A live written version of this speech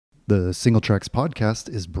The Single Tracks podcast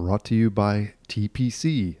is brought to you by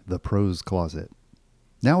TPC, the Pros Closet.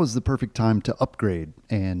 Now is the perfect time to upgrade,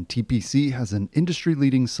 and TPC has an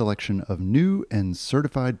industry-leading selection of new and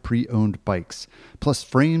certified pre-owned bikes, plus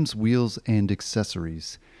frames, wheels, and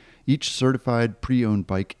accessories. Each certified pre-owned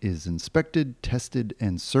bike is inspected, tested,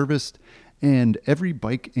 and serviced, and every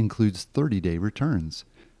bike includes 30-day returns.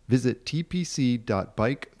 Visit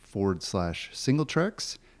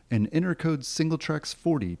tpc.bike/singletracks and enter code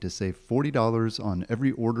SingleTracks40 to save $40 on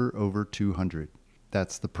every order over $200.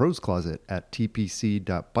 That's the Pros Closet at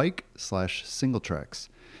tpc.bike/singletracks.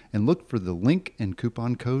 And look for the link and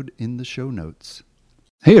coupon code in the show notes.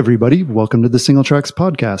 Hey everybody, welcome to the Single Tracks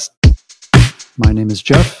podcast. My name is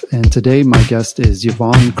Jeff, and today my guest is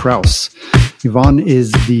Yvonne Kraus. Yvonne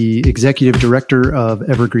is the Executive Director of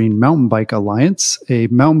Evergreen Mountain Bike Alliance, a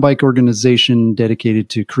mountain bike organization dedicated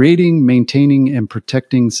to creating, maintaining, and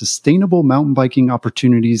protecting sustainable mountain biking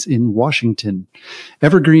opportunities in Washington.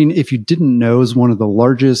 Evergreen, if you didn't know, is one of the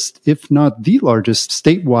largest, if not the largest,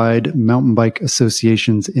 statewide mountain bike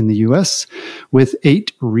associations in the U.S., with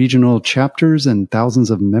 8 regional chapters and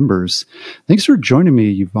thousands of members. Thanks for joining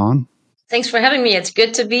me, Yvonne. Thanks for having me. It's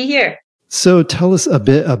good to be here. So tell us a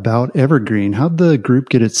bit about Evergreen. How'd the group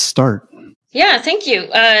get its start? Yeah, thank you.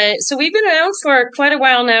 So we've been around for quite a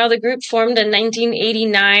while now. The group formed in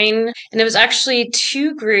 1989, and it was actually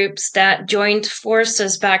 2 groups that joined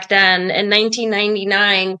forces back then. In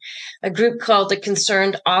 1999, a group called the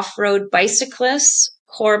Concerned Off-Road Bicyclists,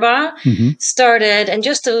 Corba, started, and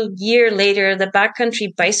just a year later, the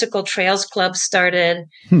Backcountry Bicycle Trails Club started,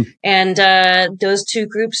 and those 2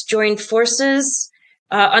 groups joined forces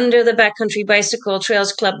under the Backcountry Bicycle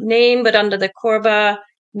Trails Club name, but under the Corba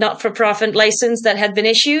not-for-profit license that had been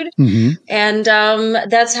issued. And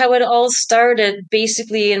that's how it all started,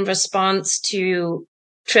 basically in response to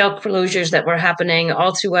trail closures that were happening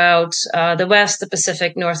all throughout the West, the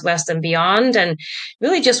Pacific Northwest, and beyond. And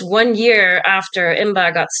really just 1 year after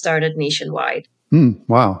IMBA got started nationwide.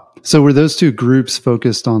 Wow. So were those 2 groups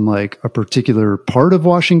focused on like a particular part of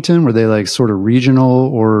Washington? Were they like sort of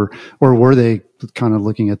regional, or were they kind of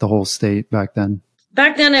looking at the whole state back then?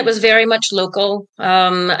 Back then, it was very much local,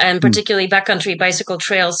 and particularly Backcountry Bicycle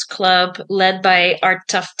Trails Club, led by Art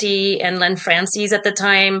Tufte and Len Francis at the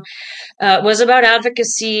time, was about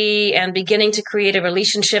advocacy and beginning to create a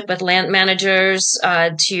relationship with land managers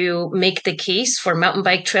to make the case for mountain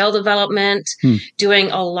bike trail development,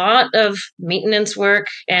 doing a lot of maintenance work,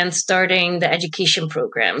 and starting the education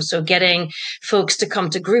program. So getting folks to come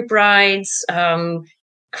to group rides,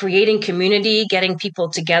 creating community, getting people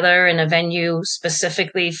together in a venue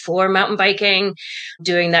specifically for mountain biking,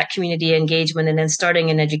 doing that community engagement, and then starting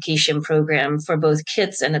an education program for both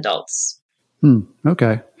kids and adults.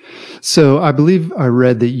 Okay. So I believe I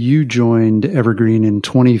read that you joined Evergreen in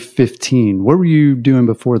 2015. What were you doing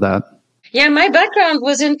before that? Yeah, my background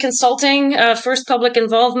was in consulting, first public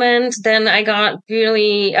involvement. Then I got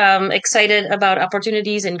really excited about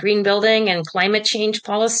opportunities in green building and climate change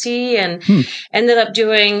policy, and ended up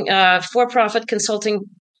doing for-profit consulting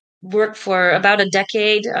work for about a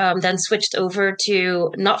decade, then switched over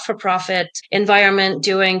to not-for-profit environment,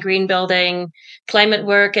 doing green building, climate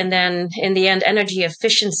work, and then in the end, energy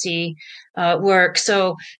efficiency work.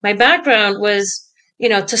 So my background was,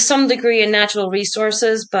 to some degree in natural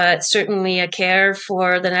resources, but certainly a care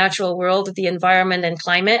for the natural world, the environment and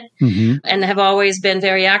climate, and have always been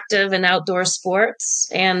very active in outdoor sports,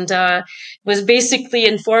 and was basically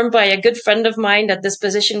informed by a good friend of mine that this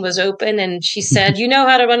position was open. And she said, you know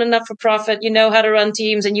how to run a not-for-profit, you know how to run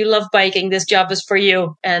teams, and you love biking. This job is for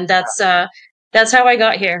you. And that's how I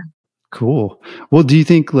got here. Cool. Well, do you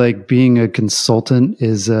think like being a consultant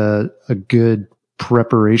is a good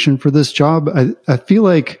preparation for this job? I feel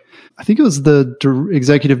like, I think it was the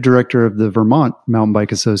executive director of the Vermont Mountain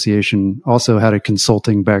Bike Association also had a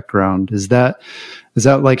consulting background. Is that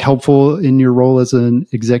like helpful in your role as an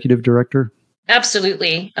executive director?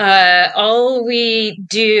 Absolutely. All we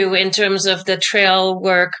do in terms of the trail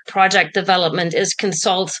work project development is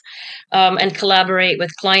consult and collaborate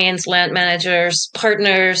with clients, land managers,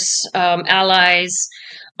 partners, allies,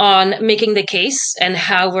 on making the case and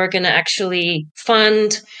how we're going to actually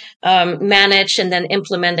fund, manage, and then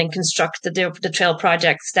implement and construct the trail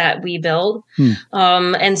projects that we build.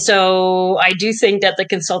 And so I do think that the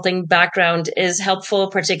consulting background is helpful,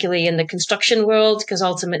 particularly in the construction world, because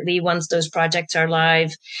ultimately, once those projects are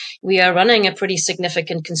live, we are running a pretty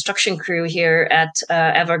significant construction crew here at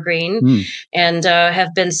Evergreen, and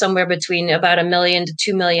have been somewhere between about $1 million to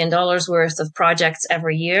 $2 million worth of projects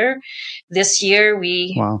every year. This year,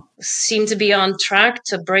 we seem to be on track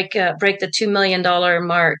to break the $2 million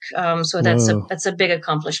mark. So that's a big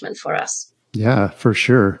accomplishment for us. Yeah, for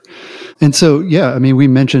sure. And so, yeah, I mean, we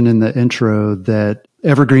mentioned in the intro that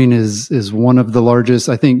Evergreen is one of the largest,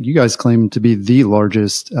 I think you guys claim to be the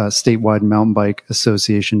largest statewide mountain bike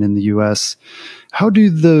association in the U.S. How do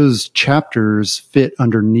those chapters fit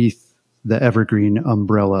underneath the Evergreen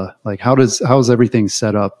umbrella? Like, how's everything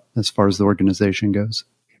set up as far as the organization goes?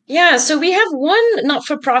 Yeah, so we have one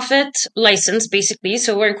not-for-profit license, basically.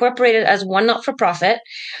 So we're incorporated as one not-for-profit.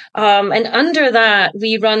 And under that,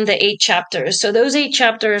 we run the 8 chapters. So those 8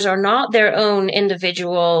 chapters are not their own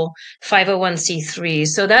individual 501c3.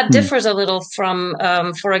 So that differs a little from,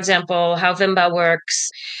 for example, how VIMBA works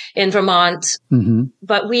in Vermont. Mm-hmm.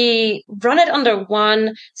 But we run it under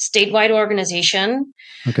one statewide organization.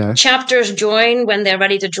 Okay. Chapters join when they're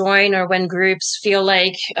ready to join, or when groups feel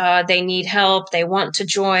like they need help, they want to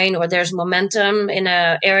join, or there's momentum in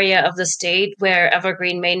an area of the state where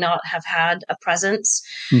Evergreen may not have had a presence.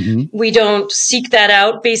 Mm-hmm. We don't seek that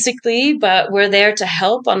out, basically, but we're there to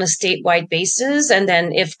help on a statewide basis. And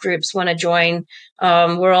then if groups want to join,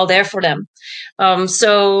 we're all there for them.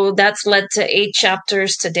 So that's led to 8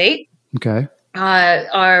 chapters to date. Okay.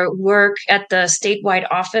 Our work at the statewide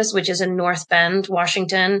office, which is in North Bend,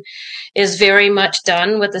 Washington, is very much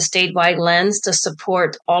done with a statewide lens to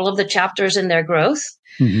support all of the chapters in their growth.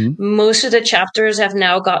 Mm-hmm. Most of the chapters have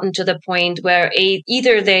now gotten to the point where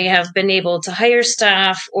either they have been able to hire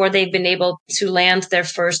staff or they've been able to land their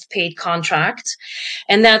first paid contract.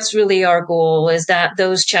 And that's really our goal, is that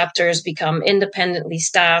those chapters become independently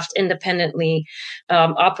staffed, independently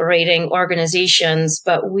operating organizations.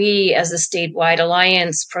 But we, as the statewide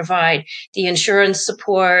alliance, provide the insurance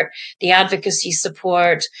support, the advocacy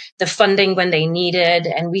support, the funding when they need it.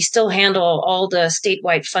 And we still handle all the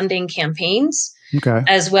statewide funding campaigns. Okay.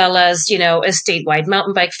 As well as, a statewide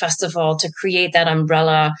mountain bike festival to create that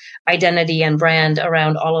umbrella identity and brand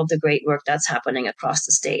around all of the great work that's happening across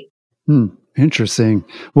the state. Interesting.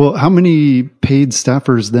 Well, how many paid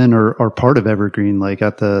staffers then are part of Evergreen, like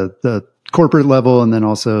at the corporate level and then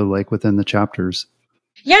also like within the chapters?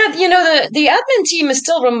 Yeah, the admin team is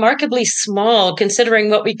still remarkably small considering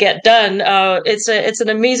what we get done. It's an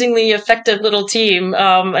amazingly effective little team,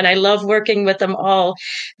 and I love working with them all.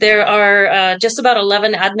 There are just about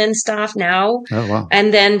 11 admin staff now. Oh, wow.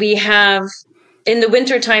 And then we have, in the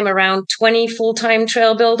wintertime, around 20 full-time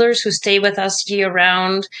trail builders who stay with us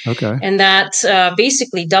year-round. Okay. And that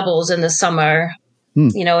basically doubles in the summer. In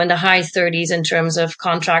the high 30s in terms of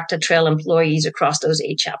contracted trail employees across those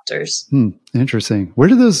 8 chapters. Interesting. Where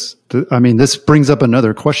do those, this brings up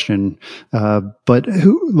another question, but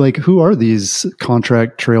who are these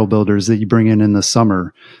contract trail builders that you bring in the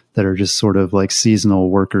summer that are just sort of like seasonal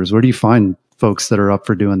workers? Where do you find folks that are up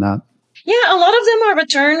for doing that? Yeah, a lot of them are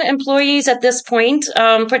return employees at this point,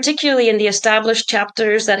 particularly in the established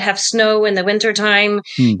chapters that have snow in the wintertime.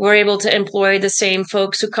 We're able to employ the same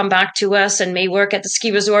folks who come back to us and may work at the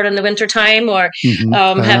ski resort in the wintertime or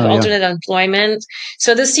have alternate employment.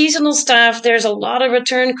 So the seasonal staff, there's a lot of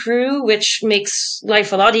return crew, which makes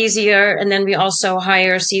life a lot easier. And then we also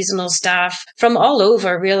hire seasonal staff from all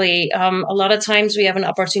over, really. A lot of times we have an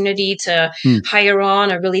opportunity to hire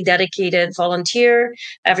on a really dedicated volunteer.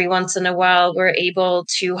 Every once in a while, we're able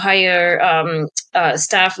to hire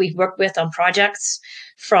staff we've worked with on projects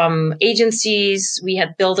from agencies. We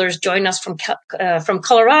have builders join us from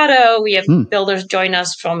Colorado. We have builders join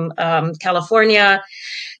us from California.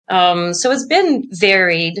 So it's been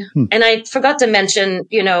varied. And I forgot to mention,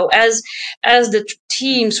 as the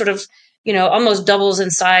team sort of, almost doubles in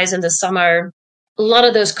size in the summer, a lot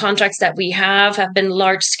of those contracts that we have been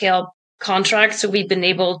large scale contracts. So we've been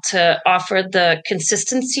able to offer the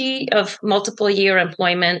consistency of multiple year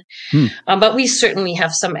employment. But we certainly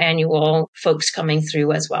have some annual folks coming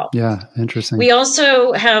through as well. Yeah, interesting. We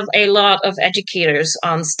also have a lot of educators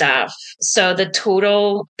on staff. So the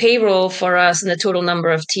total payroll for us and the total number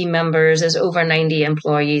of team members is over 90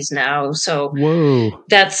 employees now. So whoa,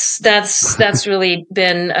 that's really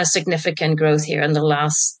been a significant growth here in the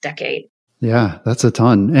last decade. Yeah, that's a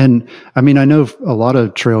ton. And I know a lot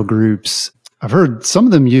of trail groups, I've heard some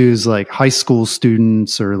of them use like high school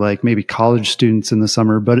students or like maybe college students in the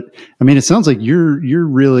summer, but it sounds like you're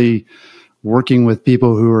really working with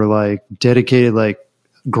people who are like dedicated, like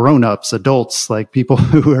grown-ups, adults, like people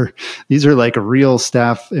these are like real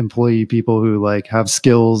staff employee people who like have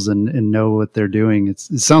skills and know what they're doing. It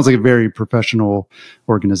sounds like a very professional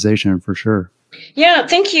organization for sure. Yeah,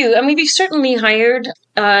 thank you. We've certainly hired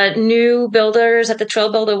new builders at the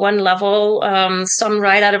Trail Builder 1 level, some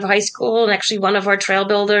right out of high school. And actually one of our trail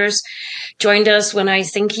builders joined us when I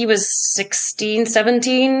think he was 16,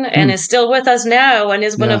 17, and is still with us now and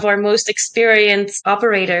is one of our most experienced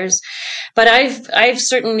operators. But I've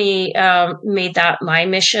certainly made that my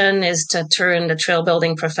mission, is to turn the trail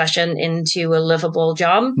building profession into a livable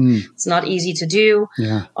job. It's not easy to do.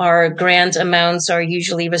 Yeah. Our grant amounts are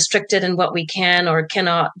usually restricted in what we can or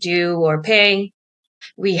cannot do or pay.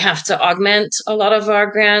 We have to augment a lot of our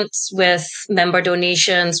grants with member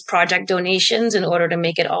donations, project donations in order to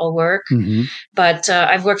make it all work. But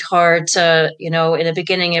I've worked hard to, in the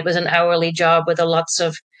beginning, it was an hourly job with lots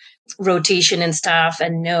of rotation in staff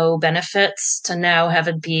and no benefits, to now have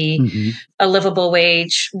it be a livable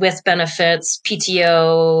wage with benefits,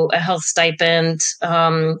 PTO, a health stipend,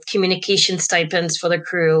 communication stipends for the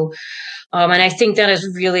crew. And I think that is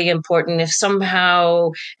really important. If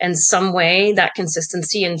somehow and some way that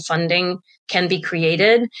consistency in funding can be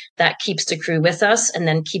created, that keeps the crew with us and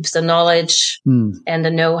then keeps the knowledge and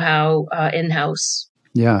the know-how in-house.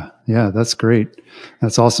 Yeah, that's great.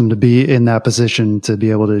 That's awesome to be in that position to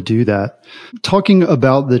be able to do that. Talking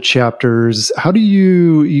about the chapters, how do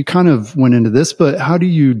you kind of went into this, but how do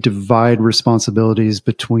you divide responsibilities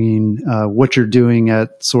between what you're doing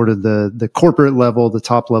at sort of the corporate level, the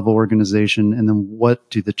top level organization, and then what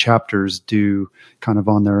do the chapters do kind of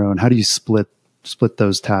on their own? How do you split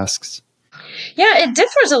those tasks? Yeah, it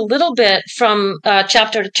differs a little bit from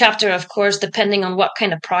chapter to chapter, of course, depending on what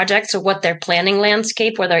kind of projects or what their planning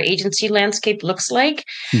landscape or their agency landscape looks like.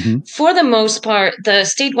 For the most part, the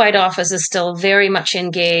statewide office is still very much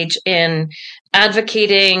engaged in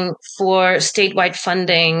advocating for statewide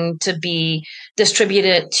funding to be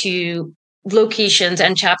distributed to locations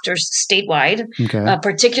and chapters statewide,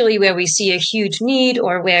 particularly where we see a huge need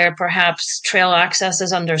or where perhaps trail access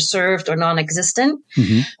is underserved or non-existent.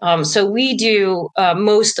 So we do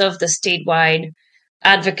most of the statewide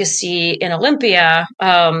advocacy in Olympia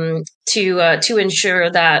to ensure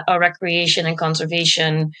that our recreation and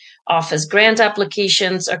conservation office grant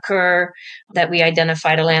applications occur, that we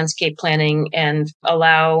identify the landscape planning and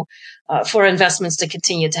allow for investments to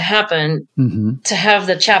continue to happen, to have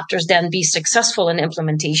the chapters then be successful in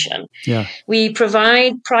implementation. We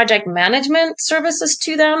provide project management services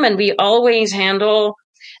to them, and we always handle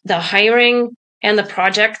the hiring and the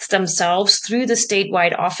projects themselves through the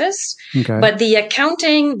statewide office. But the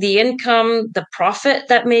accounting, the income, the profit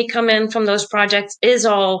that may come in from those projects is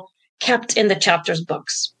all kept in the chapter's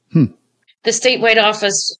books. The statewide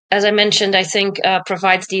office, as I mentioned, I think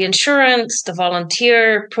provides the insurance, the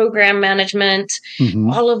volunteer program management,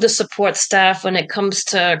 all of the support staff when it comes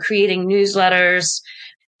to creating newsletters,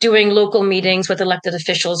 doing local meetings with elected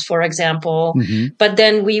officials, for example. But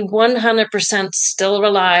then we 100% still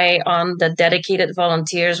rely on the dedicated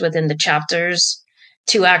volunteers within the chapters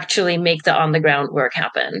to actually make the on-the-ground work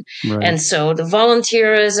happen. And so the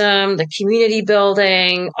volunteerism, the community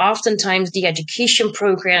building, oftentimes the education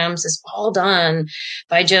programs is all done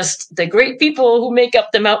by just the great people who make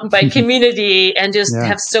up the mountain bike community and just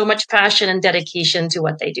have so much passion and dedication to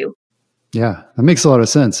what they do. Yeah, that makes a lot of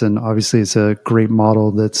sense. And obviously it's a great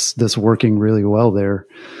model that's working really well there.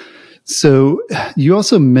 So you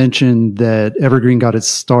also mentioned that Evergreen got its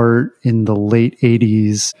start in the late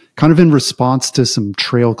 80s, kind of in response to some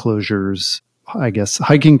trail closures, I guess,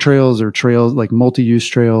 hiking trails or trails like multi-use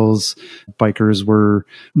trails. Bikers were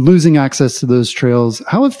losing access to those trails.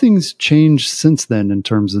 How have things changed since then in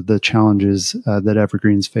terms of the challenges that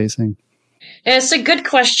Evergreen's facing? It's a good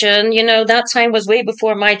question. That time was way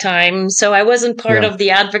before my time. So I wasn't part of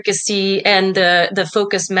the advocacy and the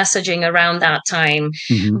focused messaging around that time.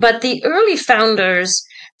 But the early founders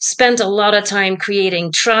spent a lot of time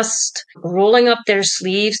creating trust, rolling up their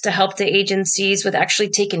sleeves to help the agencies with actually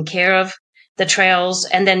taking care of the trails,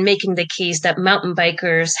 and then making the case that mountain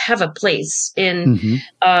bikers have a place in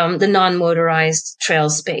the non-motorized trail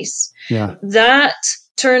space. That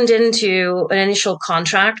turned into an initial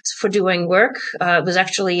contract for doing work. It was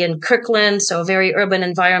actually in Kirkland, so a very urban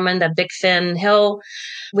environment at Big Fin Hill,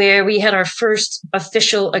 where we had our first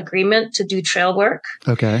official agreement to do trail work.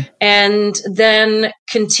 And then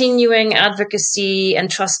continuing advocacy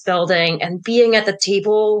and trust building and being at the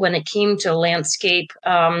table when it came to landscape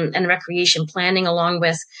and recreation planning, along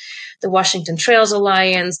with the Washington Trails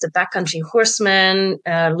Alliance, the Backcountry Horsemen,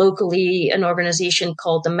 locally an organization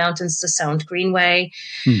called the Mountains to Sound Greenway.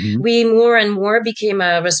 we more and more became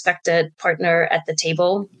a respected partner at the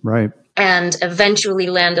table. Right. And eventually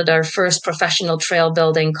landed our first professional trail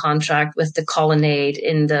building contract with the Colonnade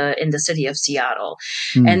in the city of Seattle.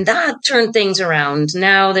 And that turned things around.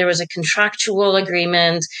 Now there was a contractual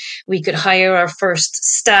agreement. We could hire our first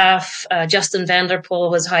staff. Justin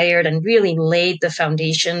Vanderpool was hired and really laid the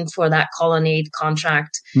foundation for that Colonnade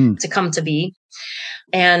contract to come to be.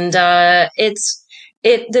 And the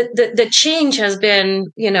change has been,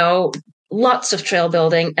 lots of trail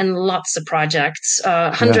building and lots of projects,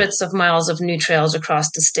 hundreds of miles of new trails across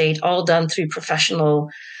the state, all done through professional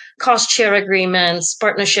cost share agreements,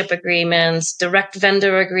 partnership agreements, direct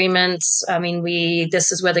vendor agreements. I mean,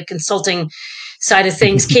 this is where the consulting side of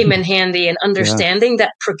things came in handy, and understanding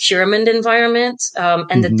that procurement environment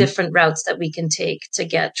and the different routes that we can take to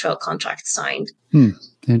get trail contracts signed.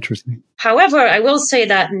 Interesting. However, I will say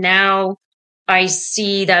that now I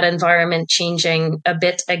see that environment changing a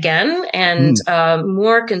bit again, and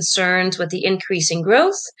more concerned with the increasing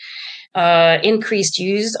growth, increased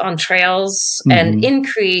use on trails, and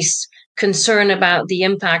increased concern about the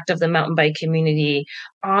impact of the mountain bike community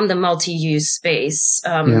on the multi-use space.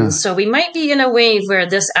 So we might be in a wave where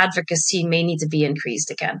this advocacy may need to be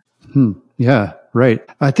increased again. Yeah, right.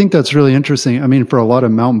 I think that's really interesting. I mean, for a lot of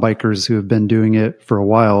mountain bikers who have been doing it for a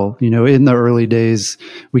while, in the early days,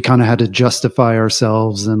 we kind of had to justify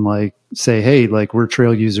ourselves and say, hey, we're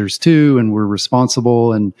trail users too, and we're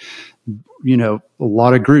responsible. And, a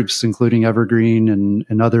lot of groups, including Evergreen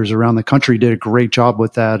and others around the country, did a great job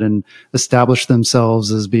with that and established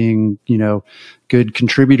themselves as being, good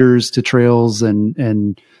contributors to trails.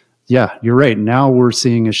 And yeah, you're right. Now we're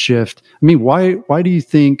seeing a shift. I mean, why do you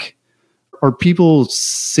think, are people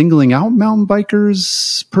singling out mountain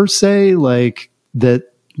bikers per se,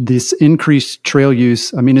 that this increased trail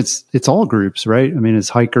use? I mean, it's all groups, right? I mean, it's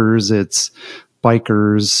hikers, it's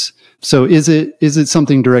bikers. So is it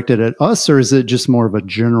something directed at us, or is it just more of a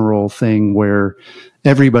general thing where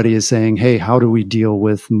everybody is saying, hey, how do we deal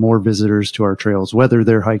with more visitors to our trails, whether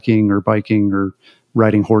they're hiking or biking or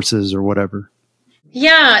riding horses or whatever?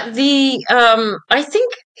 Yeah, I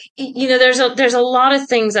think, there's a lot of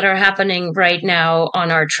things that are happening right now on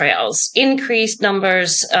our trails. Increased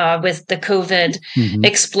numbers with the COVID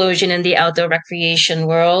explosion in the outdoor recreation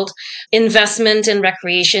world, investment in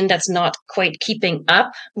recreation that's not quite keeping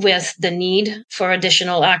up with the need for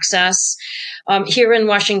additional access. Here in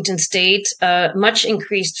Washington State, much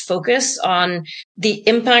increased focus on the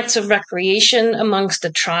impacts of recreation amongst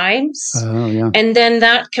the tribes. And then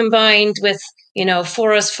that combined with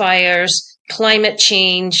forest fires, climate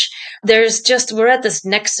change. We're at this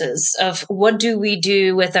nexus of what do we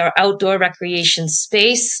do with our outdoor recreation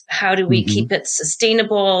space? How do we keep it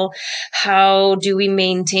sustainable? How do we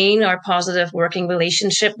maintain our positive working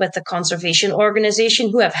relationship with the conservation organization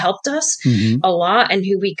who have helped us a lot and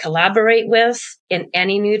who we collaborate with in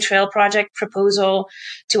any new trail project proposal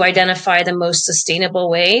to identify the most sustainable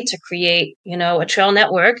way to create, a trail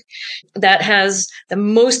network that has the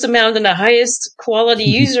most amount and the highest quality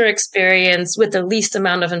user experience with the least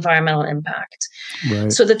amount of environmental impact.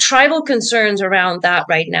 Right. So the tribal concerns around that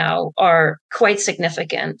right now are quite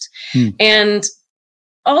significant. And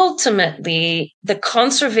ultimately, the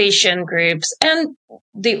conservation groups and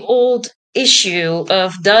the old issue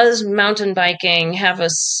of does mountain biking have a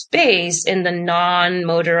space in the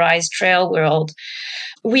non-motorized trail world?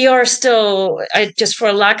 We are still, just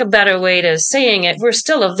for lack of a better way to saying it, we're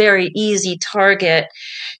still a very easy target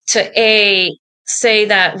to say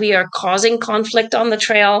that we are causing conflict on the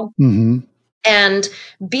trail, and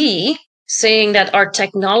B, saying that our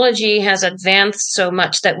technology has advanced so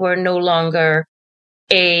much that we're no longer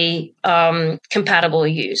a compatible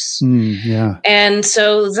use. And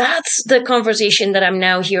so that's the conversation that I'm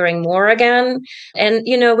now hearing more again. And,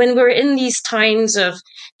 when we're in these times of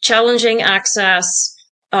challenging access,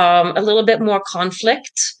 a little bit more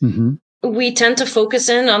conflict, we tend to focus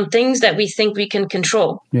in on things that we think we can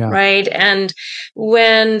control, right? And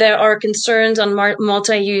when there are concerns on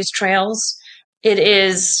multi-use trails, it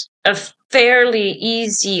is a fairly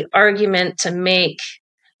easy argument to make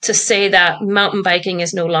to say that mountain biking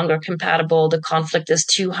is no longer compatible, the conflict is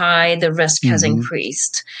too high, the risk has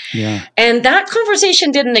increased. And that conversation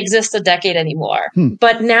didn't exist a decade anymore.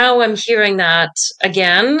 But now I'm hearing that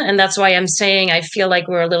again. And that's why I'm saying I feel like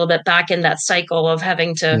we're a little bit back in that cycle of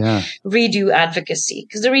having to redo advocacy.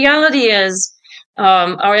 Because the reality is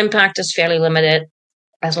our impact is fairly limited.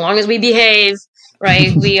 As long as we behave,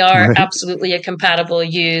 right? We are absolutely a compatible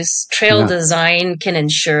use. Trail design can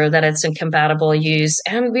ensure that it's a compatible use.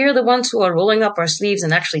 And we're the ones who are rolling up our sleeves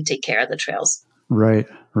and actually take care of the trails. Right.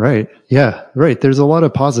 Right. Yeah. Right. There's a lot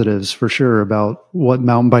of positives for sure about what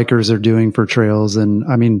mountain bikers are doing for trails. And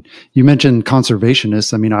I mean, you mentioned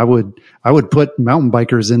conservationists. I mean, I would put mountain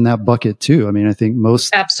bikers in that bucket too. I mean, I think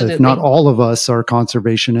most, Absolutely. if not all of us are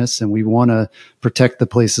conservationists and we want to protect the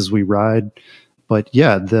places we ride. But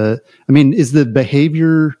yeah, I mean, is the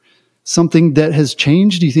behavior something that has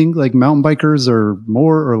changed? Do you think like mountain bikers are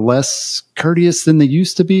more or less courteous than they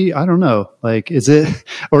used to be? I don't know. Like, is it,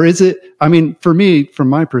 I mean, for me, from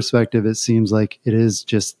my perspective, it seems like it is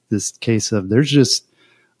just this case of there's just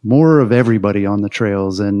more of everybody on the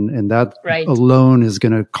trails, and that Right. alone is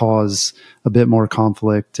going to cause a bit more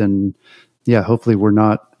conflict. And yeah, hopefully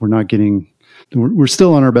we're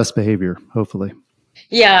still on our best behavior, hopefully.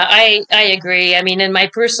 Yeah, I agree. I mean, in my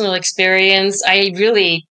personal experience, I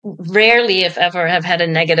really rarely, if ever, have had a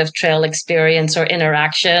negative trail experience or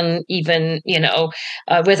interaction, even,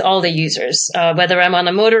 with all the users, whether I'm on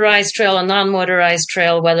a motorized trail, a non-motorized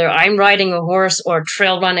trail, whether I'm riding a horse or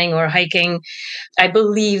trail running or hiking. I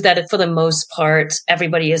believe that for the most part,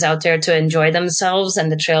 everybody is out there to enjoy themselves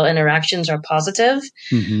and the trail interactions are positive.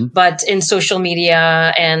 Mm-hmm. But in social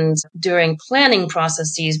media and during planning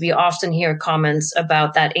processes, we often hear comments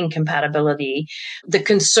about that incompatibility, the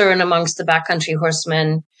concern amongst the backcountry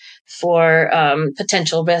horsemen for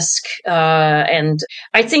potential risk. And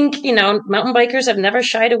I think, mountain bikers have never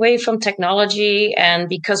shied away from technology. And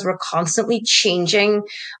because we're constantly changing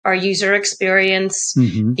our user experience,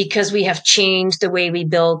 Mm-hmm. because we have changed the way we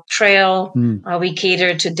build trail, we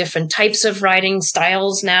cater to different types of riding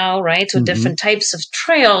styles now, right? So different types of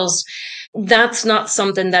trails. That's not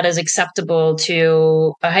something that is acceptable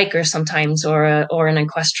to a hiker sometimes or an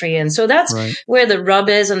equestrian. So that's right. where the rub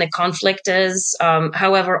is and the conflict is.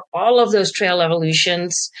 However, all of those trail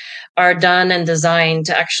evolutions are done and designed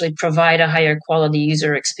to actually provide a higher quality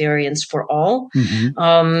user experience for all,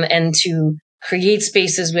 and to create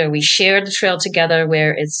spaces where we share the trail together,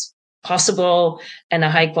 where it's possible and a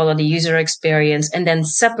high quality user experience, and then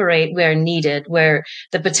separate where needed, where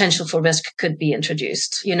the potential for risk could be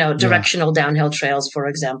introduced, directional downhill trails, for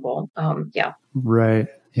example. Right.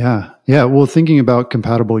 Yeah. Yeah. Well, thinking about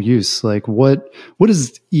compatible use, like what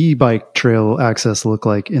does e-bike trail access look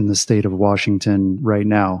like in the state of Washington right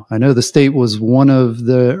now? I know the state was one of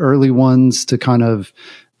the early ones to kind of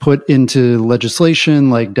put into legislation,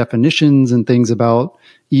 like definitions and things about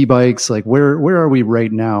e-bikes. Like where are we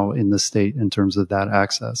right now in the state in terms of that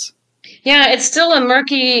access? Yeah, it's still a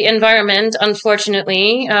murky environment,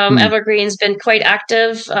 unfortunately. Evergreen's been quite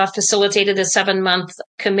active, facilitated a 7-month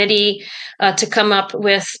committee to come up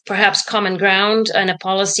with perhaps common ground and a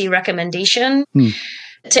policy recommendation.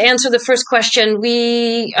 To answer the first question,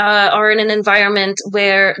 we are in an environment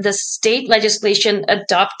where the state legislation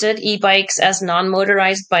adopted e-bikes as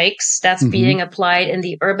non-motorized bikes. That's being applied in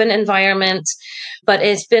the urban environment, but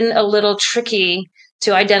it's been a little tricky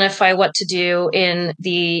to identify what to do in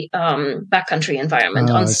the backcountry environment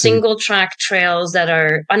on single track trails that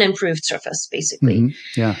are unimproved surface, basically.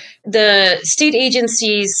 Yeah. The state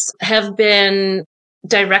agencies have been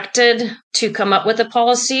directed to come up with a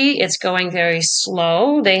policy. It's going very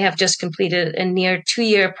slow. They have just completed a near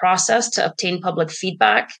 2-year process to obtain public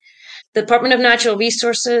feedback. The Department of Natural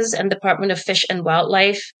Resources and Department of Fish and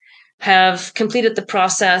Wildlife have completed the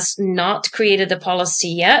process, not created the policy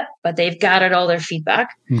yet, but they've gathered all their feedback.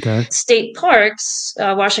 Okay. State parks,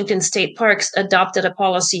 Washington State Parks adopted a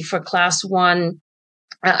policy for Class 1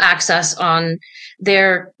 access on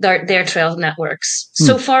their trail networks.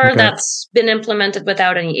 So far, that's been implemented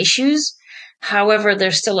without any issues. However,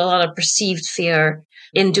 there's still a lot of perceived fear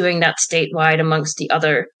in doing that statewide amongst the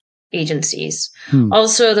other agencies.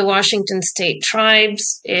 Also, the Washington State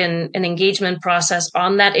tribes, in an engagement process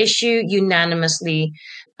on that issue, unanimously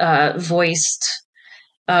voiced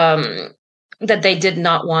that they did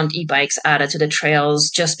not want e-bikes added to the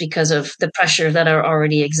trails just because of the pressure that are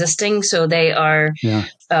already existing. So they are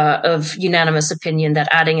of unanimous opinion that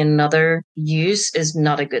adding another use is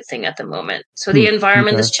not a good thing at the moment. So the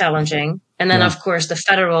environment is challenging. And then, of course, the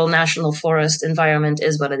federal national forest environment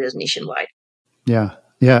is what it is nationwide. Yeah.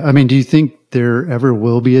 Yeah. I mean, do you think there ever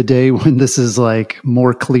will be a day when this is like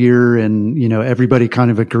more clear and, everybody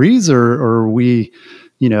kind of agrees, or are we,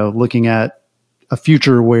 looking at a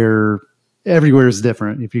future where everywhere is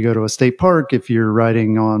different? If you go to a state park, if you're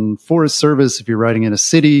riding on Forest Service, if you're riding in a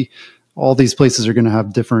city, all these places are going to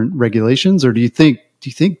have different regulations. Or do you think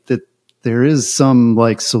that there is some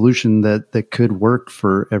like solution that could work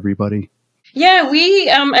for everybody? Yeah, we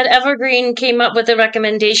at Evergreen came up with a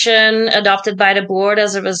recommendation adopted by the board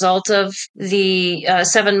as a result of the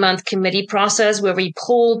 7-month committee process where we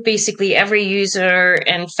polled basically every user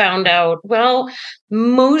and found out, well,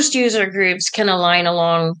 most user groups can align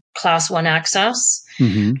along class 1 access.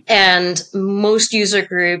 Mm-hmm. And most user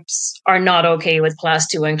groups are not okay with class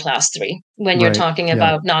 2 and class 3 when you're talking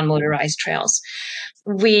about non-motorized trails.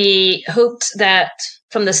 We hoped that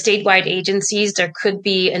from the statewide agencies, there could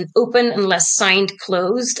be an open unless signed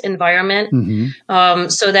closed environment,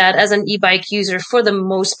 so that as an e-bike user, for the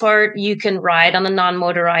most part, you can ride on a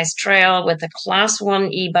non-motorized trail with a class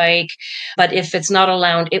 1 e-bike. But if it's not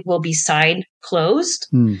allowed, it will be side closed.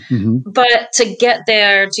 Mm-hmm. But to get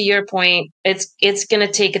there, to your point, it's going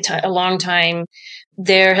to take a long time.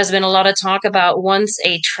 There has been a lot of talk about once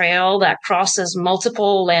a trail that crosses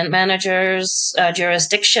multiple land managers'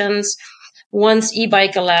 jurisdictions, once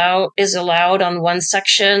e-bike is allowed on one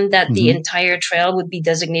section, that the entire trail would be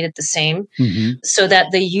designated the same, so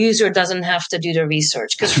that the user doesn't have to do the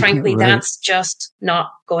research. Because frankly, that's just not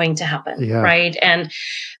going to happen, right? And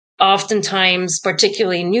oftentimes,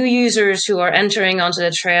 particularly new users who are entering onto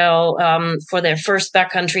the trail for their first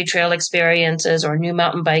backcountry trail experiences, or new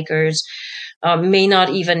mountain bikers, may not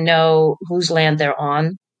even know whose land they're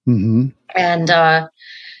on. Mm-hmm. And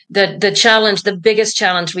the challenge, the biggest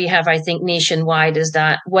challenge we have, I think, nationwide is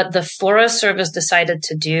that what the Forest Service decided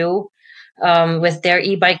to do with their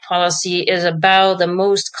e-bike policy is about the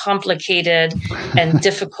most complicated and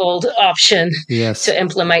difficult option to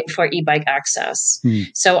implement for e-bike access.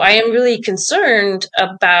 So I am really concerned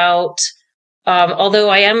about, although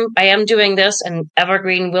I am doing this, and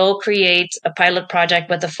Evergreen will create a pilot project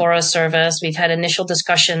with the Forest Service. We've had initial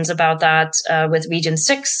discussions about that with Region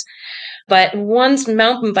 6. But once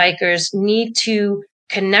mountain bikers need to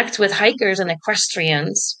connect with hikers and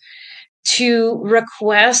equestrians to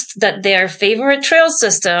request that their favorite trail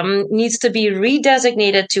system needs to be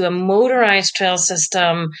redesignated to a motorized trail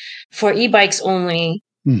system for e-bikes only,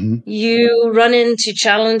 you run into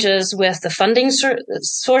challenges with the funding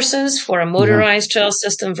sources for a motorized trail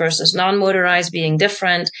system versus non-motorized being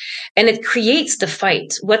different. And it creates the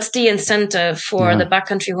fight. What's the incentive for the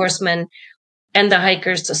backcountry horsemen and the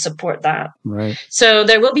hikers to support that? Right. So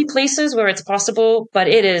there will be places where it's possible, but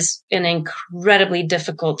it is an incredibly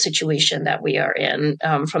difficult situation that we are in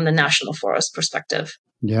from the National Forest perspective.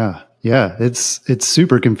 Yeah. It's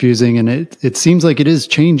super confusing, and it seems like it is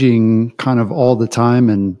changing kind of all the time.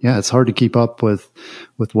 And it's hard to keep up with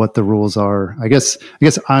what the rules are. I guess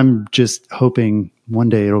I'm just hoping one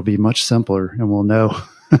day it'll be much simpler and we'll know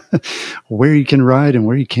where you can ride and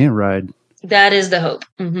where you can't ride. That is the hope.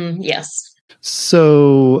 Mm-hmm. Yes.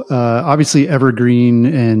 So obviously Evergreen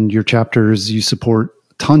and your chapters, you support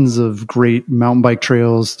tons of great mountain bike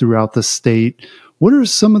trails throughout the state. What are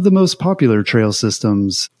some of the most popular trail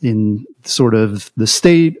systems in sort of the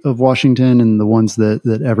state of Washington and the ones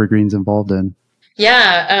that Evergreen's involved in?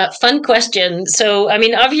 Yeah, fun question. So, I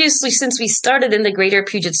mean, obviously, since we started in the greater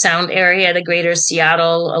Puget Sound area, the greater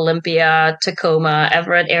Seattle, Olympia, Tacoma,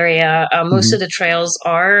 Everett area, most of the trails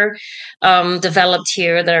are developed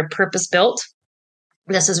here. They're purpose-built.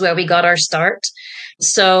 This is where we got our start.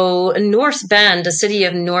 So North Bend, the city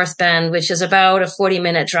of North Bend, which is about a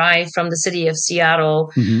 40-minute drive from the city of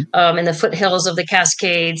Seattle, in the foothills of the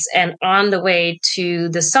Cascades, and on the way to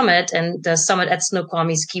the summit at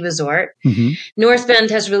Snoqualmie Ski Resort. North Bend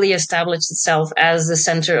has really established itself as the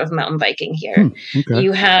center of mountain biking here. Okay.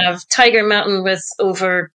 You have Tiger Mountain with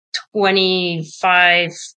over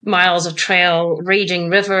 25 miles of trail, Raging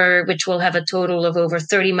River, which will have a total of over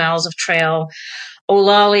 30 miles of trail,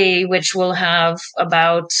 Olali, which will have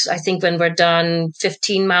about, I think when we're done,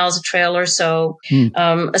 15 miles of trail or so.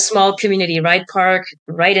 A small community ride park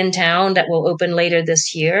right in town that will open later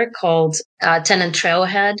this year called Tennant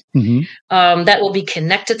Trailhead. That will be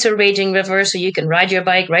connected to Raging River, so you can ride your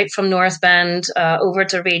bike right from North Bend over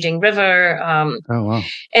to Raging River. Oh, wow.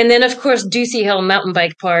 And then, of course, Duthie Hill Mountain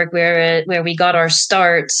Bike Park, where we got our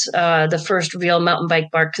start, the first real mountain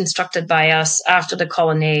bike park constructed by us after the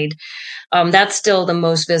Colonnade. That's still the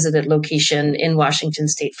most visited location in Washington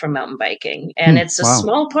State for mountain biking. And it's a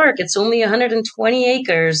small park. It's only 120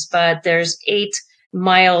 acres, but there's 8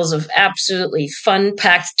 miles of absolutely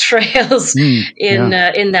fun-packed trails in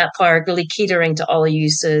that park, really catering to all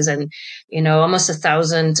uses. And, almost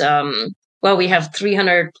 1,000, we have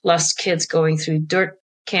 300 plus kids going through dirt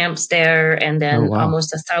camps there, and then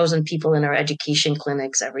almost 1,000 people in our education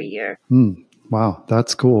clinics every year. Wow,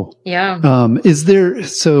 that's cool. Yeah.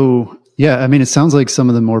 I mean, it sounds like some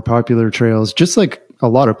of the more popular trails, just like a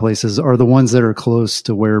lot of places, are the ones that are close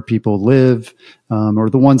to where people live, or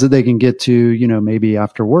the ones that they can get to, you know, maybe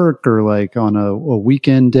after work or like on a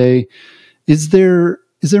weekend day. Is there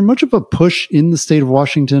much of a push in the state of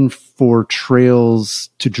Washington for trails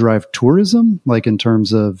to drive tourism, like in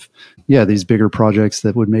terms of, these bigger projects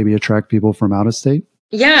that would maybe attract people from out of state?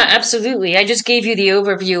 Yeah, absolutely. I just gave you the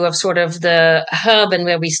overview of sort of the hub and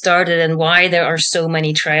where we started and why there are so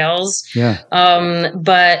many trails. Yeah.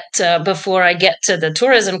 But before I get to the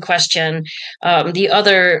tourism question, the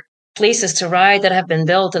other places to ride that have been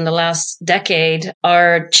built in the last decade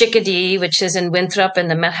are Chickadee, which is in Winthrop in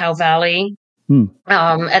the Methow Valley,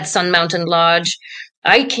 at Sun Mountain Lodge.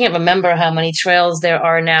 I can't remember how many trails there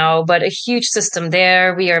are now, but a huge system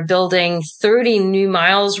there. We are building 30 new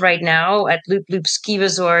miles right now at Loop Loop Ski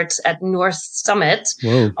Resort at North Summit,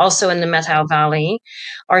 also in the Methow Valley.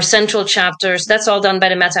 Our central chapters, that's all done by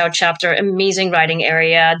the Methow chapter, amazing riding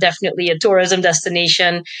area, definitely a tourism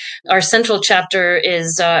destination. Our central chapter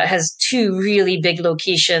has two really big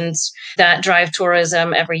locations that drive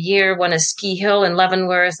tourism every year. One is Ski Hill in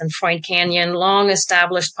Leavenworth and Freund Canyon, long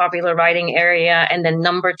established popular riding area, and then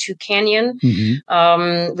Number 2 Canyon,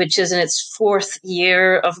 which is in its fourth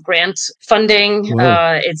year of grant funding.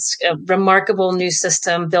 It's a remarkable new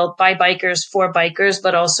system built by bikers for bikers,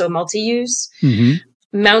 but also multi-use.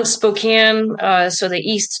 Mount Spokane, so the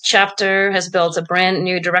East chapter has built a brand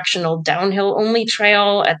new directional downhill only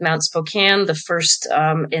trail at Mount Spokane, the first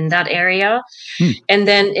in that area. And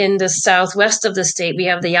then in the southwest of the state, we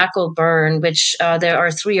have the Yackle Burn, which there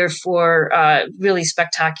are 3 or 4 really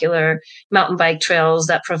spectacular mountain bike trails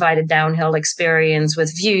that provide a downhill experience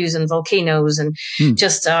with views and volcanoes and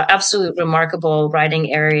just absolute remarkable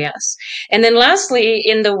riding areas. And then lastly,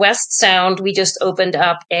 in the West Sound, we just opened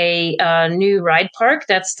up a new ride park.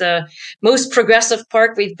 That's the most progressive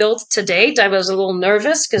park we've built to date. I was a little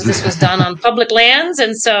nervous because this was done on public lands.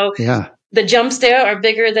 And so the jumps there are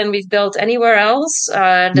bigger than we've built anywhere else.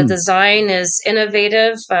 The design is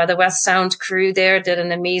innovative. The West Sound crew there did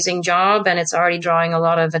an amazing job, and it's already drawing a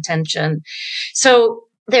lot of attention. So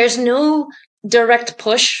there's no direct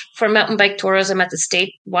push for mountain bike tourism at the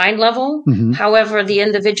statewide level. However, the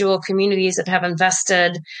individual communities that have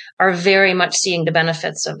invested are very much seeing the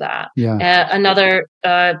benefits of that. Another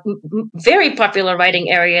very popular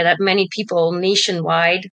riding area that many people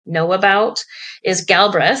nationwide know about is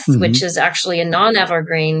Galbraith, which is actually a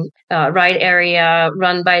non-evergreen ride area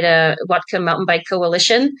run by the Whatcom Mountain Bike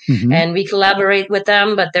Coalition. And we collaborate with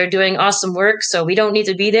them, but they're doing awesome work. So we don't need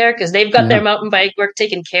to be there because they've got their mountain bike work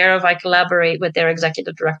taken care of. I collaborate with their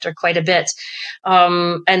executive director quite a bit.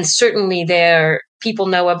 And certainly there, people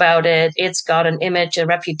know about it. It's got an image, a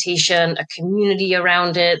reputation, a community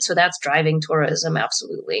around it. So that's driving tourism.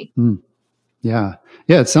 Absolutely. Yeah.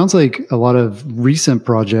 It sounds like a lot of recent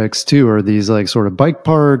projects too are these like sort of bike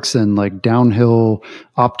parks and like downhill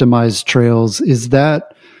optimized trails. Is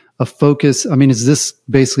that a focus? I mean, is this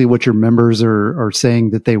basically what your members are saying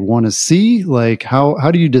that they want to see? Like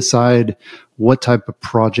how do you decide what type of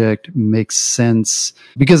project makes sense?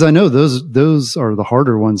 Because I know those are the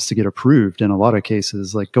harder ones to get approved in a lot of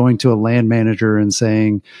cases, like going to a land manager and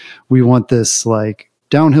saying, we want this like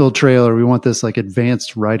downhill trail, or we want this like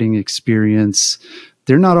advanced riding experience.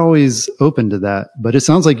 They're not always open to that, but it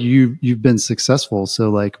sounds like you've been successful. So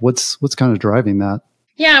like what's kind of driving that?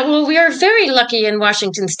 Yeah, well, we are very lucky in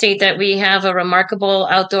Washington State that we have a remarkable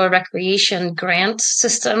outdoor recreation grant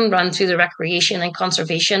system run through the Recreation and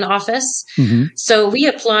Conservation Office. So we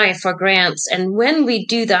apply for grants, and when we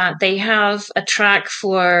do that, they have a track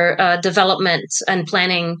for development and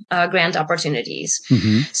planning grant opportunities.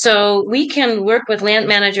 So we can work with land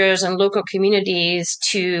managers and local communities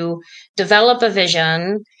to develop a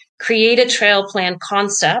vision, create a trail plan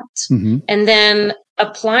concept, and then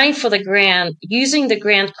apply for the grant using the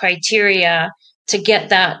grant criteria to get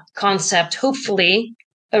that concept, hopefully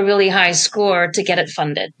a really high score to get it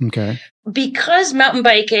funded. Because mountain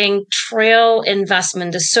biking trail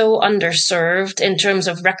investment is so underserved in terms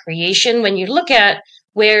of recreation, when you look at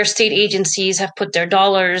where state agencies have put their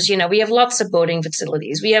dollars, we have lots of boating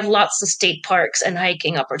facilities. We have lots of state parks and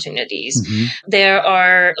hiking opportunities. There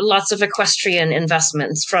are lots of equestrian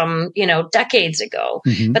investments from, decades ago,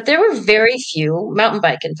 but there were very few mountain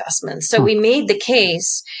bike investments. So we made the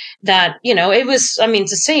case that, it was,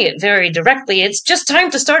 to say it very directly, it's just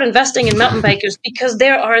time to start investing in mountain bikers because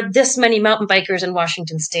there are this many mountain bikers in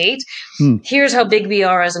Washington State. Here's how big we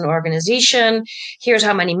are as an organization. Here's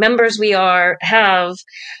how many members we have.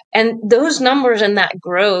 And those numbers and that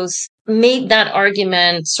growth made that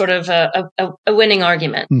argument sort of a winning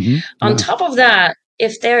argument. On top of that,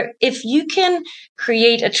 if you can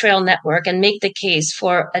create a trail network and make the case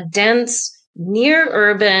for a dense, near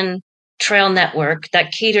urban trail network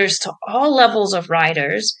that caters to all levels of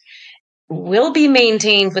riders will be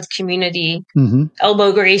maintained with community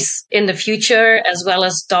elbow grease in the future, as well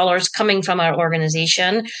as dollars coming from our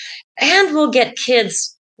organization. And we'll get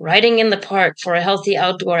kids riding in the park for a healthy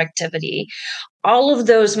outdoor activity. All of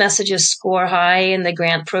those messages score high in the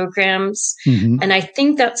grant programs. And I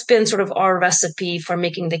think that's been sort of our recipe for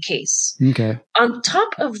making the case. Okay. On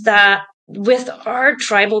top of that, with our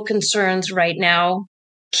tribal concerns right now,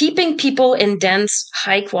 keeping people in dense,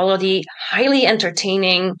 high quality, highly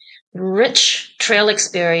entertaining, rich trail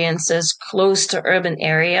experiences close to urban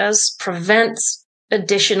areas prevents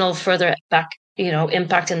additional further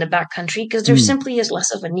impact in the backcountry, because there simply is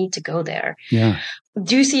less of a need to go there. Yeah.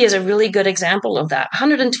 Ducey is a really good example of that.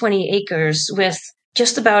 120 acres with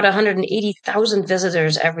just about 180,000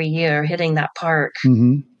 visitors every year hitting that park.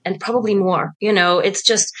 And probably more. It's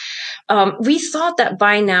just, we thought that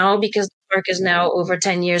by now, because the park is now over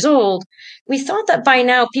 10 years old, we thought that by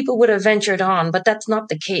now people would have ventured on, but that's not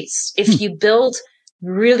the case. If you build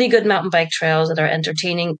really good mountain bike trails that are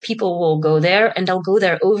entertaining, people will go there, and they'll go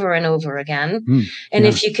there over and over again. And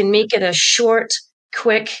if you can make it a short,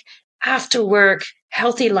 quick, after work,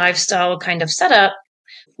 healthy lifestyle kind of setup,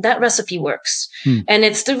 that recipe works. And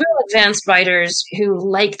it's the real advanced riders who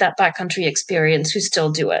like that backcountry experience who still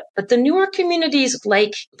do it. But the newer communities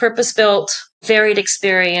like purpose-built, varied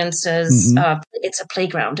experiences. It's a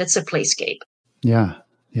playground. It's a playscape. Yeah.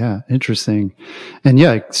 Yeah. Interesting.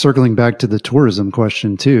 And circling back to the tourism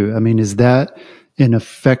question too. I mean, is that an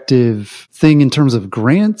effective thing in terms of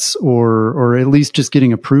grants or at least just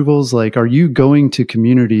getting approvals? Like, are you going to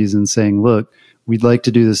communities and saying, look, we'd like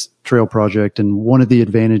to do this trail project, and one of the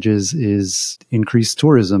advantages is increased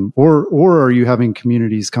tourism? Or are you having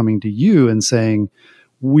communities coming to you and saying,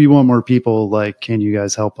 we want more people, like, can you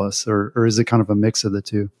guys help us? Or is it kind of a mix of the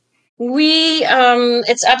two?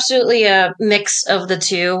 It's absolutely a mix of the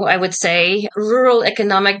two, I would say. Rural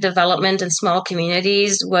economic development in small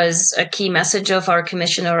communities was a key message of our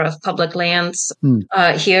Commissioner of Public Lands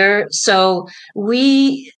here. So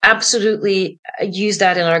we absolutely use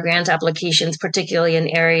that in our grant applications, particularly in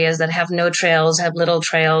areas that have no trails, have little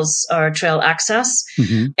trails or trail access.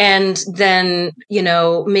 And then,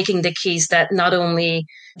 making the case that not only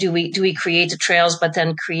do we create the trails, but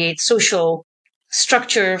then create social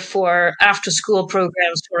structure for after school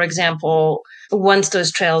programs, for example, once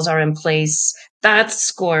those trails are in place. That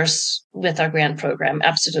scores with our grant program.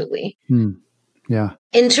 Absolutely. Yeah.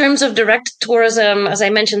 In terms of direct tourism, as I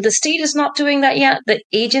mentioned, the state is not doing that yet. The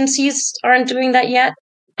agencies aren't doing that yet.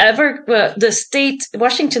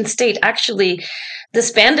 Washington State actually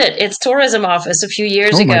disbanded its tourism office a few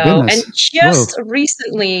years ago and just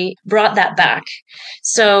recently brought that back.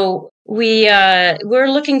 So we're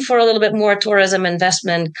looking for a little bit more tourism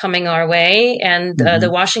investment coming our way. And the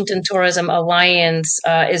Washington Tourism Alliance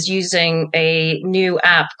is using a new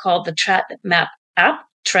app called the Tread Map app.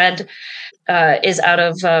 Tread is out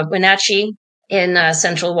of Wenatchee in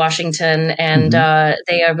central Washington, and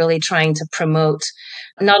they are really trying to promote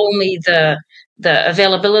not only the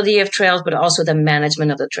availability of trails, but also the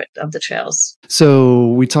management of the trails. So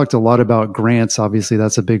we talked a lot about grants. Obviously,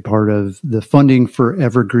 that's a big part of the funding for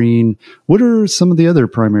Evergreen. What are some of the other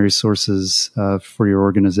primary sources for your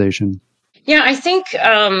organization? Yeah, I think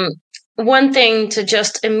one thing to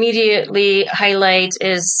just immediately highlight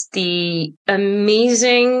is the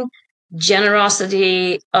amazing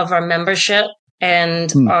generosity of our membership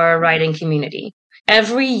and our riding community.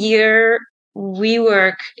 Every year, we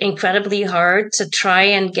work incredibly hard to try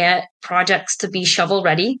and get projects to be shovel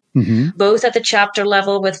ready, both at the chapter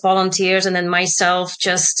level with volunteers and then myself,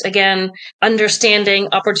 just again, understanding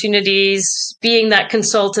opportunities, being that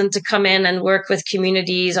consultant to come in and work with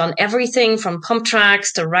communities on everything from pump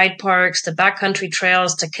tracks to ride parks to backcountry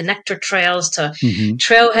trails to connector trails to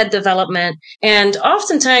trailhead development. And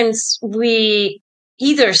oftentimes we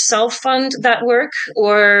either self-fund that work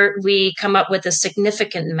or we come up with a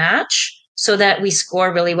significant match so that we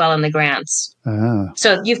score really well in the grants.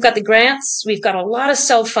 So you've got the grants. We've got a lot of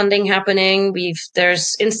self-funding happening.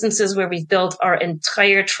 There's instances where we've built our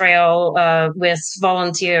entire trail with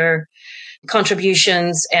volunteer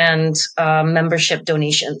contributions and membership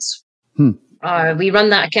donations. We run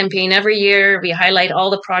that campaign every year. We highlight all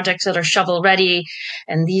the projects that are shovel ready,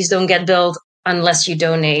 and these don't get built unless you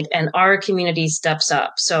donate, and our community steps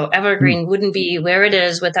up. So Evergreen wouldn't be where it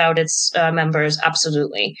is without its members,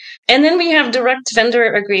 absolutely. And then we have direct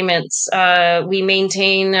vendor agreements. We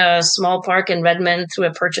maintain a small park in Redmond through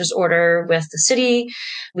a purchase order with the city.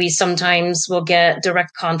 We sometimes will get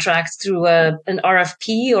direct contracts through an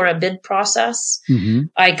RFP or a bid process. Mm-hmm.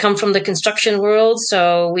 I come from the construction world,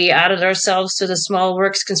 so we added ourselves to the small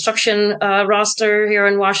works construction roster here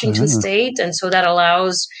in Washington State. And so that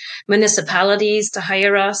allows municipalities to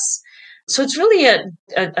hire us. So it's really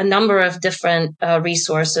a number of different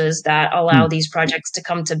resources that allow these projects to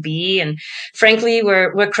come to be. And frankly,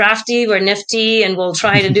 we're crafty, we're nifty, and we'll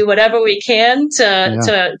try to do whatever we can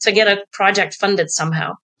to get a project funded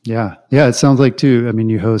somehow. Yeah. Yeah. It sounds like too. I mean,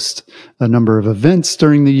 you host a number of events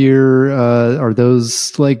during the year. Are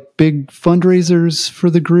those like big fundraisers for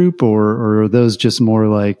the group, or are those just more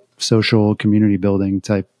like social community building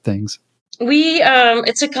type things?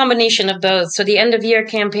 It's a combination of both. So the end of year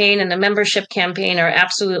campaign and the membership campaign are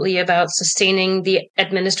absolutely about sustaining the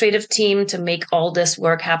administrative team to make all this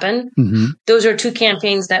work happen. Mm-hmm. Those are two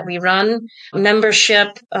campaigns that we run.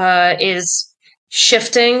 Membership is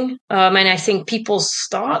shifting. And I think people's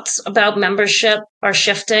thoughts about membership are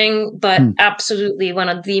shifting, but absolutely one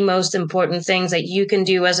of the most important things that you can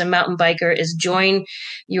do as a mountain biker is join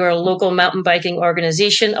your local mountain biking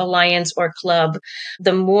organization, alliance, or club.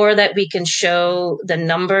 The more that we can show the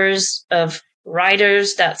numbers of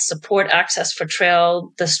riders that support access for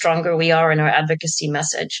trail, the stronger we are in our advocacy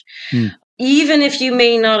message. Even if you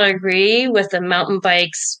may not agree with the mountain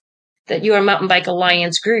bikes that you're a mountain bike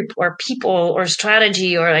alliance group or people or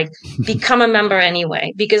strategy, or like become a member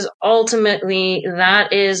anyway, because ultimately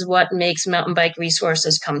that is what makes mountain bike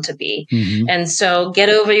resources come to be. Mm-hmm. And so get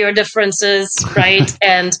over your differences, right?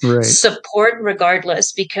 And support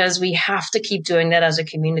regardless, because we have to keep doing that as a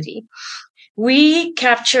community. We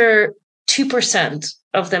capture 2%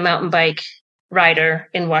 of the mountain bike rider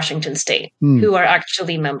in Washington State who are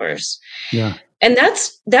actually members. Yeah. And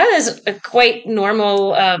that is a quite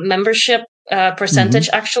normal membership percentage,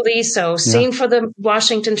 actually. So same for the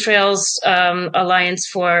Washington Trails Alliance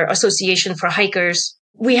for Association for Hikers.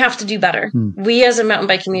 We have to do better. We as a mountain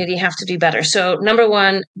bike community have to do better. So number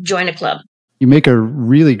one, join a club. You make a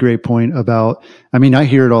really great point about, I mean, I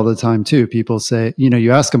hear it all the time too. People say,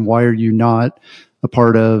 you ask them, why are you not a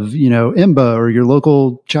part of, IMBA or your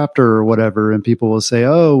local chapter or whatever. And people will say,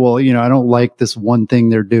 oh, well, I don't like this one thing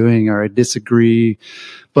they're doing, or I disagree.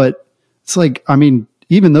 But it's like, I mean,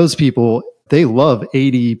 even those people, they love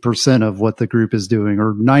 80% of what the group is doing,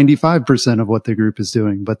 or 95% of what the group is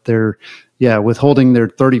doing, but they're, withholding their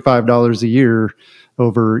 $35 a year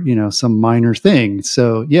over, some minor thing.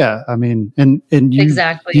 So I mean, and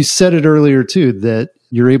you said it earlier too, that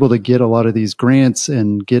you're able to get a lot of these grants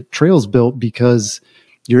and get trails built because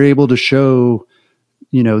you're able to show,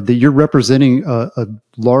 that you're representing a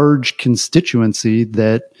large constituency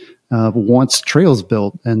that wants trails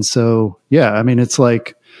built. And so, I mean, it's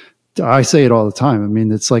like, I say it all the time. I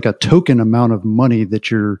mean, it's like a token amount of money that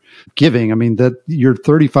you're giving. I mean, that your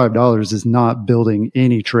 $35 is not building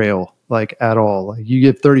any trail, like at all. Like, you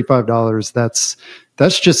give $35,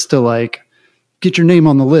 that's just to like get your name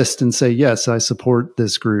on the list and say, yes, I support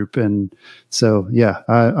this group. And so,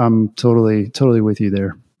 I'm totally with you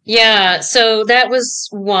there. Yeah. So that was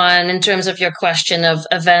one in terms of your question of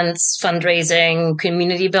events, fundraising,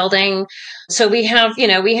 community building. So we have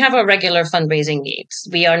a regular fundraising needs.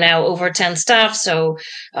 We are now over 10 staff. So,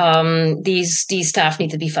 these staff need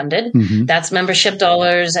to be funded. Mm-hmm. That's membership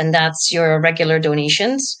dollars, and that's your regular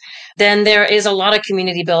donations. Then there is a lot of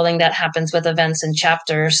community building that happens with events and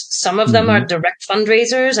chapters. Some of them are direct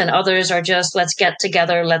fundraisers, and others are just, let's get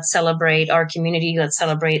together, let's celebrate our community, let's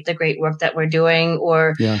celebrate the great work that we're doing,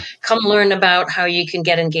 or come learn about how you can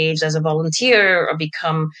get engaged as a volunteer or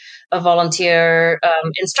become a volunteer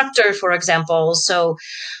instructor, for example. So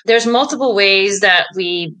there's multiple ways that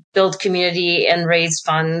we build community and raise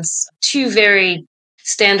funds. Two very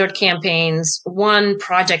standard campaigns, one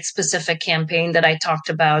project specific campaign that I talked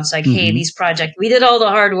about. It's like, hey, these projects, we did all the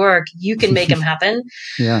hard work. You can make them happen.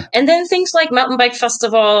 And then things like Mountain Bike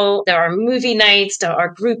Festival, there are movie nights, there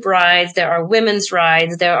are group rides, there are women's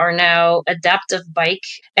rides, there are now adaptive bike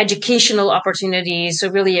educational opportunities. So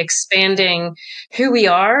really expanding who we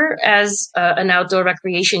are as an outdoor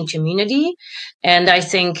recreation community. And I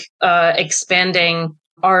think expanding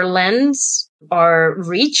our lens, our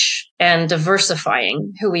reach, and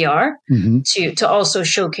diversifying who we are to also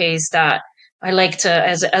showcase that. I like to,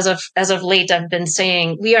 as of late, I've been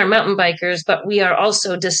saying we are mountain bikers, but we are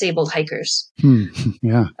also disabled hikers.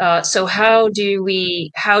 So how do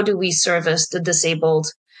we service the disabled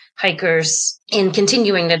hikers in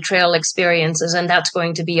continuing the trail experiences, and that's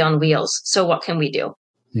going to be on wheels. So what can we do?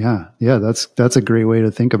 Yeah. That's a great way to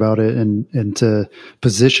think about it and to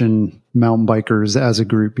position mountain bikers as a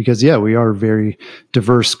group, because we are a very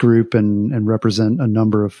diverse group and represent a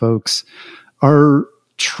number of folks. Are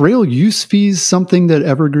trail use fees something that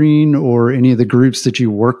Evergreen or any of the groups that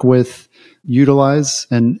you work with utilize?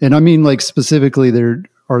 And I mean, like, specifically,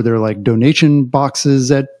 are there like donation boxes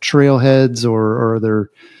at trailheads, or are there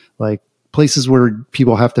like places where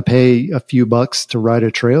people have to pay a few bucks to ride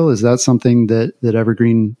a trail? Is that something that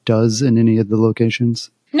Evergreen does in any of the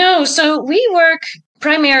locations? No, so we work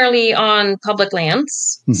primarily on public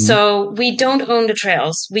lands. Mm-hmm. So we don't own the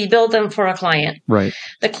trails. We build them for a client. Right.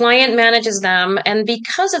 The client manages them. And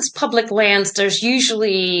because it's public lands, there's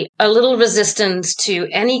usually a little resistance to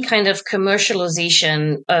any kind of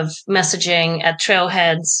commercialization of messaging at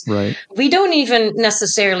trailheads. Right. We don't even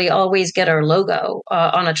necessarily always get our logo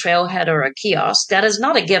on a trailhead or a kiosk. That is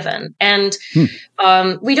not a given. And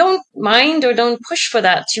we don't mind or don't push for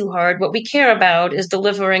that too hard. What we care about is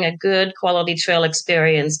delivering a good quality trail experience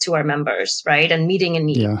to our members, right? And meeting a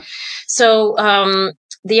need. Yeah. So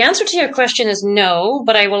the answer to your question is no,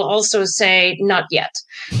 but I will also say not yet.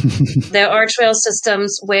 There are trail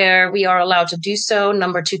systems where we are allowed to do so.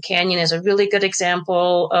 Number 2 Canyon is a really good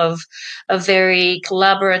example of a very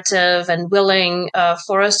collaborative and willing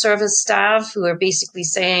Forest Service staff who are basically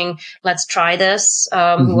saying, let's try this,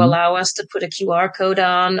 who allow us to put a QR code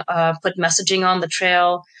on, put messaging on the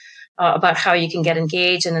trail about how you can get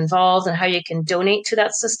engaged and involved and how you can donate to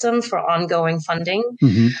that system for ongoing funding.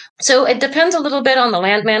 Mm-hmm. So it depends a little bit on the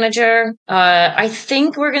land manager. I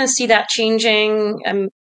think we're going to see that changing.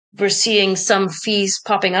 We're seeing some fees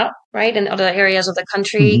popping up, right, in other areas of the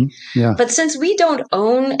country. Mm-hmm. Yeah. But since we don't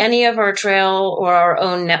own any of our trail or our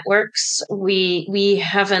own networks, we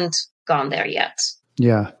haven't gone there yet.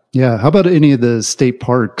 Yeah. Yeah. How about any of the state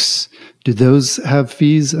parks? Do those have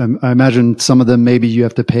fees? I imagine some of them, maybe you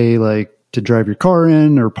have to pay like to drive your car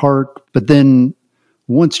in or park, but then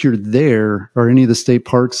once you're there, are any of the state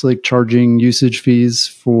parks like charging usage fees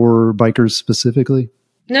for bikers specifically?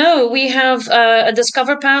 No, we have a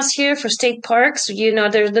Discover Pass here for state parks.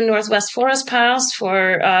 There's the Northwest Forest Pass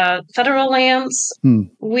for federal lands.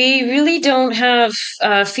 We really don't have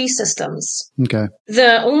fee systems. Okay.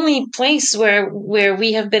 The only place where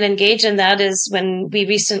we have been engaged in that is when we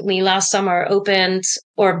recently last summer opened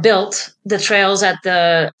or built the trails at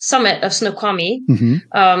the summit of Snoqualmie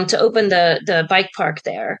to open the bike park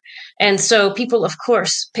there. And so people, of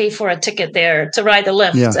course, pay for a ticket there to ride the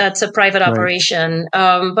lift. Yeah. It's a private operation.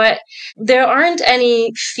 But there aren't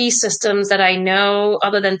any fee systems that I know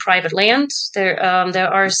other than private land. There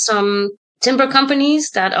are some timber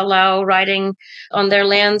companies that allow riding on their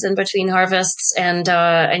lands in between harvests, and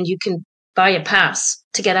you can buy a pass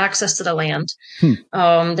to get access to the land.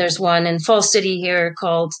 There's one in Falls City here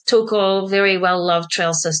called Toko, very well-loved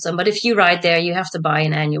trail system. But if you ride there, you have to buy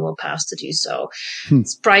an annual pass to do so.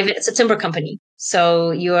 It's private. It's a timber company.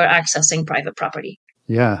 So you are accessing private property.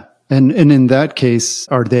 Yeah. And in that case,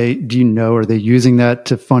 are they using that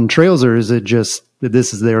to fund trails, or is it just that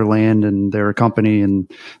this is their land and they're a company and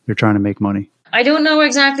they're trying to make money? I don't know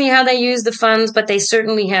exactly how they use the funds, but they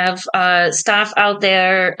certainly have staff out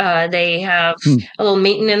there. They have a little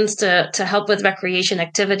maintenance to help with recreation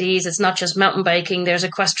activities. It's not just mountain biking. There's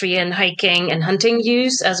equestrian, hiking, and hunting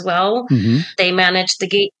use as well. They manage the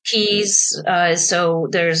gate keys. So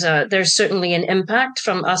there's certainly an impact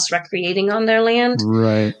from us recreating on their land.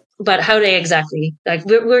 Right. But how they exactly, like,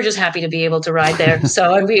 we're just happy to be able to ride there.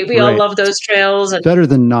 So and we all love those trails. And better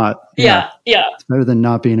than not. Yeah. It's better than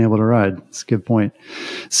not being able to ride. That's a good point.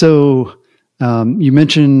 So you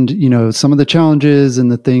mentioned, some of the challenges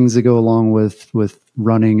and the things that go along with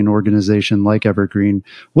running an organization like Evergreen.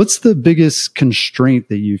 What's the biggest constraint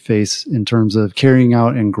that you face in terms of carrying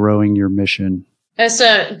out and growing your mission? That's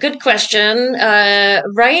a good question.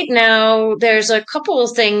 Right now, there's a couple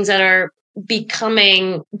of things that are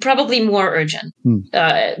becoming probably more urgent.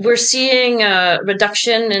 We're seeing a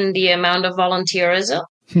reduction in the amount of volunteerism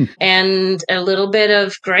and a little bit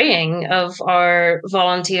of graying of our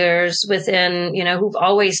volunteers within, who've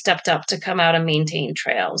always stepped up to come out and maintain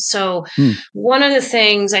trails. So one of the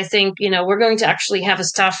things I think, we're going to actually have a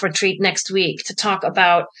staff retreat next week to talk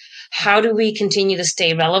about how do we continue to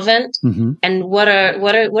stay relevant, and what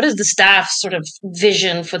is the staff's sort of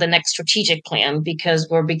vision for the next strategic plan? Because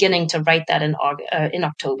we're beginning to write that in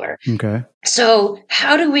October. Okay. So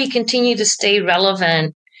how do we continue to stay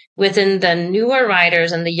relevant within the newer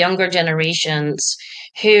riders and the younger generations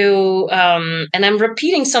who, and I'm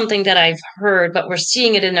repeating something that I've heard, but we're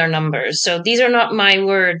seeing it in our numbers. So these are not my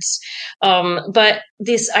words. But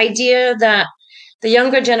this idea that the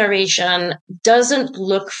younger generation doesn't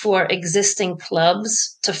look for existing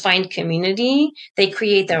clubs to find community. They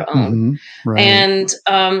create their own. Mm-hmm. Right. And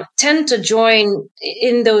tend to join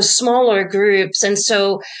in those smaller groups. And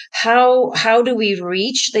so how do we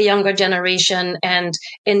reach the younger generation and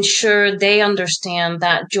ensure they understand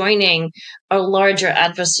that joining a larger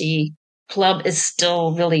advocacy club is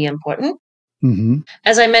still really important? Mm-hmm.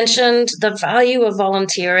 As I mentioned, the value of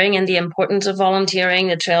volunteering and the importance of volunteering,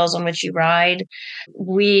 the trails on which you ride.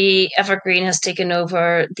 Evergreen has taken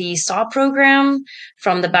over the SAW program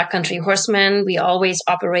from the Backcountry Horsemen. We always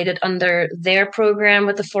operated under their program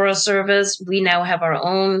with the Forest Service. We now have our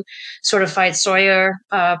own certified sawyer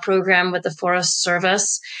program with the Forest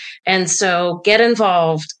Service. And so get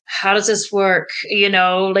involved. How does this work?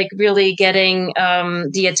 Like really getting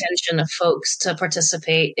the attention of folks to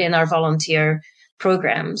participate in our volunteer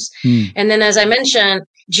programs. And then, as I mentioned,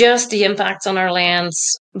 just the impacts on our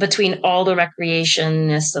lands between all the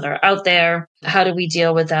recreationists that are out there. How do we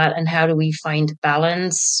deal with that? And how do we find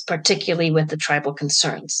balance, particularly with the tribal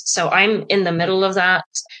concerns? So I'm in the middle of that,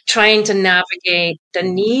 trying to navigate the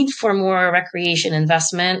need for more recreation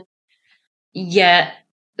investment, yet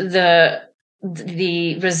the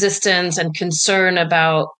resistance and concern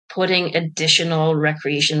about putting additional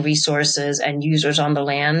recreation resources and users on the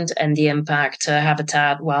land and the impact to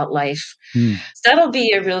habitat, wildlife. That'll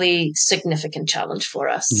be a really significant challenge for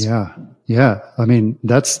us. Yeah. I mean,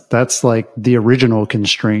 that's like the original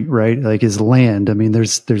constraint, right? Like is land. I mean,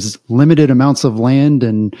 there's limited amounts of land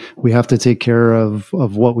and we have to take care of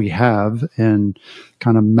what we have and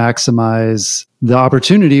kind of maximize the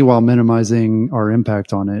opportunity while minimizing our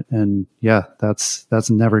impact on it. And yeah, that's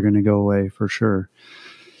never going to go away for sure.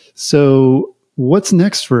 So what's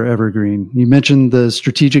next for Evergreen? You mentioned the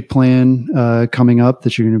strategic plan coming up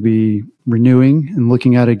that you're going to be renewing and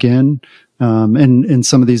looking at again, and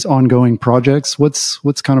some of these ongoing projects.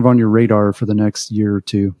 What's kind of on your radar for the next year or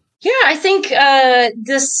two? Yeah, I think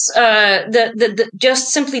just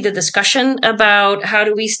simply the discussion about how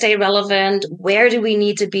do we stay relevant, where do we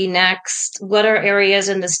need to be next, what are areas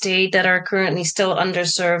in the state that are currently still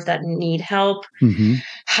underserved that need help,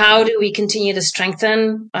 how do we continue to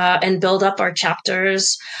strengthen and build up our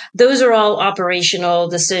chapters. Those are all operational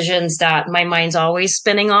decisions that my mind's always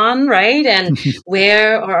spinning on, right? And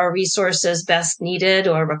where are our resources best needed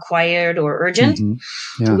or required or urgent?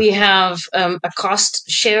 Yeah. We have a cost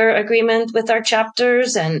share agreement with our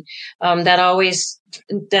chapters, and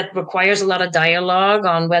that requires a lot of dialogue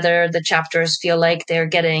on whether the chapters feel like they're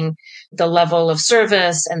getting the level of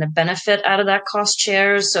service and the benefit out of that cost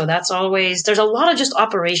share. So there's a lot of just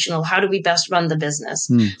operational, how do we best run the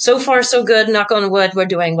business? So far, so good, knock on wood, we're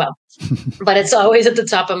doing well. But it's always at the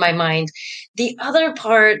top of my mind. The other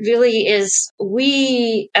part really is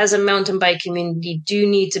we as a mountain bike community do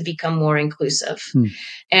need to become more inclusive.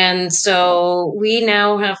 And so we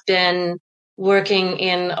now have been working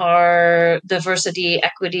in our diversity,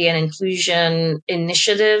 equity, and inclusion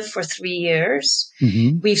initiative for 3 years.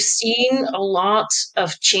 We've seen a lot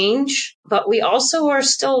of change, but we also are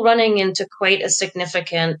still running into quite a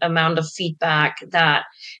significant amount of feedback that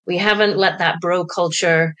we haven't let that bro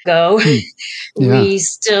culture go. Yeah. We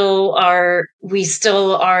still are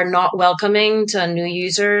not welcoming to new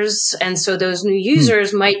users. And so those new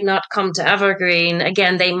users might not come to Evergreen.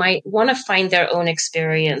 Again, they might want to find their own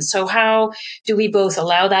experience. So how do we both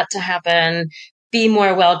allow that to happen, be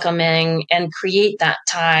more welcoming, and create that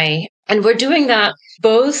tie? And we're doing that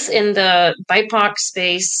both in the BIPOC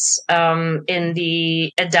space, in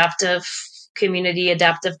the adaptive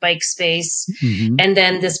bike space. And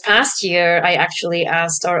then this past year, I actually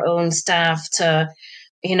asked our own staff to,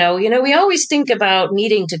 we always think about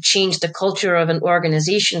needing to change the culture of an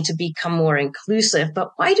organization to become more inclusive,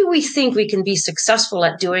 but why do we think we can be successful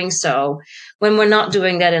at doing so when we're not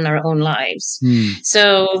doing that in our own lives?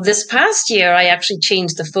 So this past year, I actually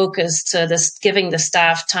changed the focus to giving the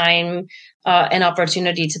staff time and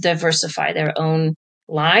opportunity to diversify their own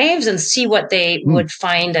lives and see what they would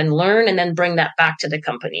find and learn, and then bring that back to the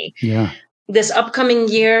company. Yeah. This upcoming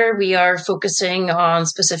year, we are focusing on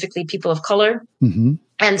specifically people of color.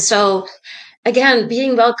 And so, again,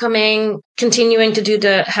 being welcoming, continuing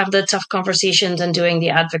to have the tough conversations and doing the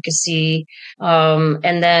advocacy.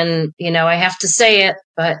 And then, I have to say it,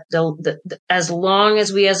 but as long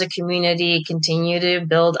as we as a community continue to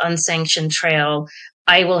build unsanctioned trail,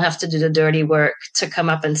 I will have to do the dirty work to come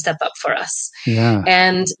up and step up for us. Yeah.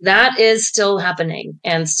 And that is still happening.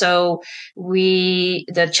 And so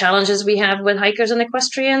the challenges we have with hikers and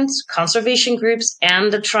equestrians, conservation groups,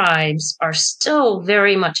 and the tribes are still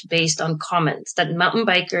very much based on comments that mountain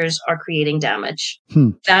bikers are creating damage.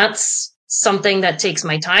 That's something that takes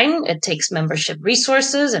my time. It takes membership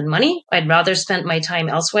resources and money. I'd rather spend my time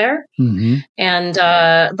elsewhere. And,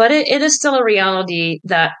 but it is still a reality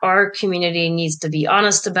that our community needs to be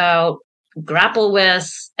honest about, grapple with,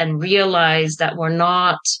 and realize that we're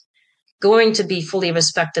not going to be fully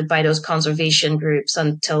respected by those conservation groups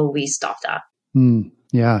until we stop that.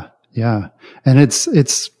 Yeah. Yeah. And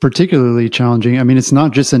it's particularly challenging. I mean, it's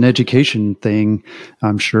not just an education thing,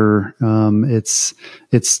 I'm sure. It's,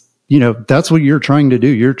 that's what you're trying to do.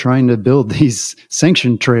 You're trying to build these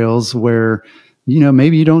sanctioned trails where,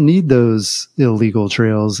 maybe you don't need those illegal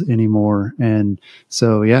trails anymore. And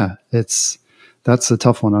so, yeah, that's a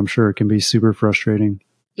tough one. I'm sure it can be super frustrating.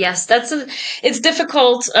 Yes, it's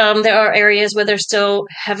difficult. There are areas where there still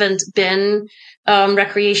haven't been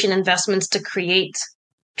recreation investments to create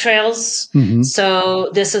trails. So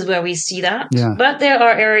this is where we see that. Yeah. But there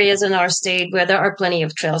are areas in our state where there are plenty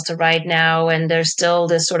of trails to ride now. And there's still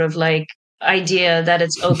this sort of like idea that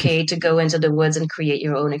it's okay to go into the woods and create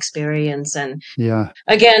your own experience. And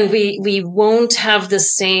again, we won't have the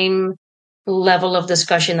same level of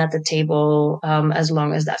discussion at the table as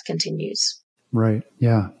long as that continues. Right.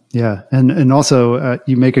 Yeah. Yeah. And also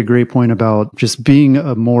you make a great point about just being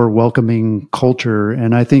a more welcoming culture.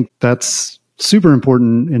 And I think that's super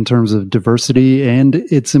important in terms of diversity. And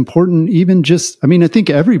it's important even I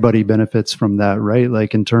think everybody benefits from that, right?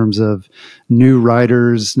 Like in terms of new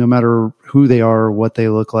riders, no matter who they are, or what they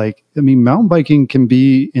look like. I mean, mountain biking can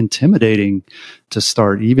be intimidating to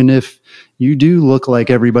start. Even if you do look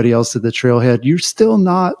like everybody else at the trailhead, you're still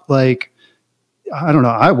not like, I don't know.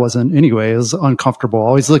 I wasn't anyway. It was uncomfortable.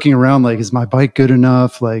 Always looking around like, is my bike good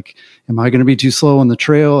enough? Like, am I going to be too slow on the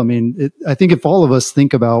trail? I mean, I think if all of us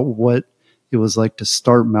think about what it was like to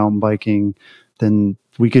start mountain biking, then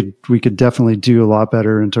we could definitely do a lot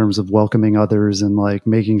better in terms of welcoming others and like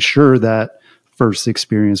making sure that first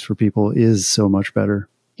experience for people is so much better.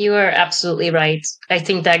 You are absolutely right. I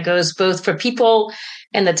think that goes both for people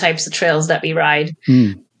and the types of trails that we ride.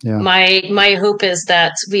 Yeah. My hope is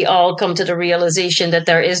that we all come to the realization that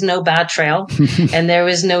there is no bad trail and there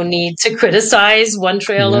is no need to criticize one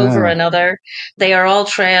trail over another. They are all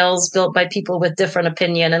trails built by people with different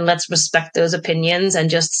opinion, and let's respect those opinions and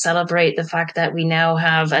just celebrate the fact that we now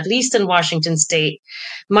have, at least in Washington State,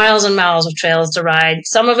 miles and miles of trails to ride.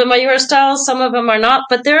 Some of them are your styles, some of them are not,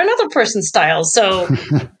 but they're another person's styles. So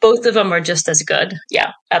both of them are just as good.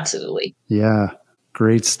 Yeah, absolutely. Yeah.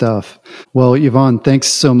 Great stuff. Well, Yvonne, thanks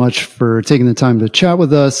so much for taking the time to chat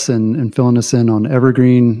with us and filling us in on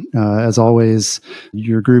Evergreen. As always,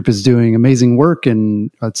 your group is doing amazing work, and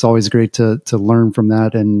it's always great to learn from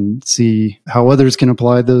that and see how others can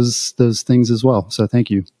apply those things as well. So thank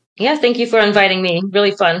you. Yeah, thank you for inviting me.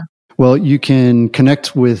 Really fun. Well, you can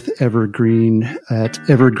connect with Evergreen at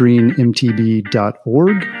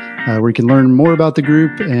evergreenmtb.org, where you can learn more about the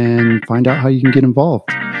group and find out how you can get involved.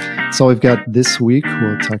 That's all we've got this week.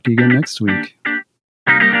 We'll talk to you again next week.